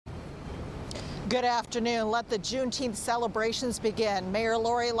Good afternoon. Let the Juneteenth celebrations begin. Mayor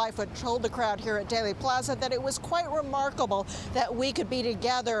Lori Lightfoot told the crowd here at Daley Plaza that it was quite remarkable that we could be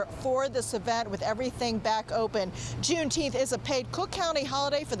together for this event with everything back open. Juneteenth is a paid Cook County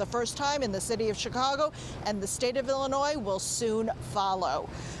holiday for the first time in the city of Chicago, and the state of Illinois will soon follow.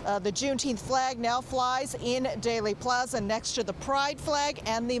 The Juneteenth flag now flies in Daley Plaza next to the Pride flag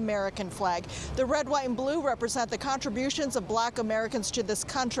and the American flag. The red, white, and blue represent the contributions of Black Americans to this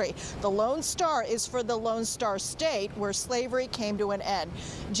country. The Lone Star is for the Lone Star State, where slavery came to an end.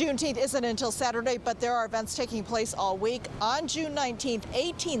 Juneteenth isn't until Saturday, but there are events taking place all week. On June 19th,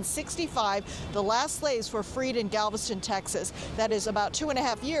 1865, the last slaves were freed in Galveston, Texas. That is about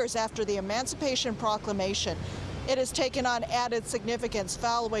 2.5 years after the Emancipation Proclamation. It has taken on added significance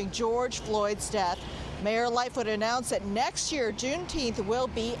following George Floyd's death. Mayor Lightfoot announced that next year, Juneteenth will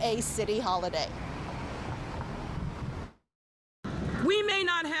be a city holiday. We may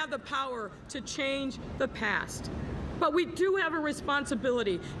not have the power to change the past, but we do have a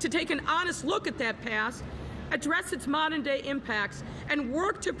responsibility to take an honest look at that past, address its modern-day impacts, and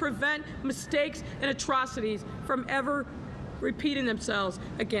work to prevent mistakes and atrocities from ever repeating themselves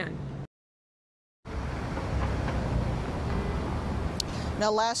again. Now,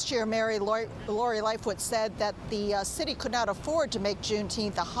 last year, Mayor Lori Lightfoot said that the city could not afford to make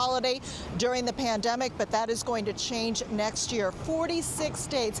Juneteenth a holiday during the pandemic, but that is going to change next year. 46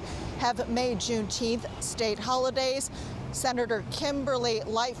 states have made Juneteenth state holidays. Senator Kimberly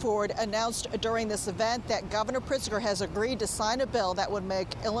Lightfoot announced during this event that Governor Pritzker has agreed to sign a bill that would make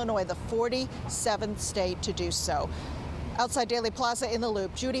Illinois the 47th state to do so. Outside Daley Plaza in the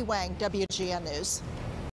Loop, Judy Wang, WGN News.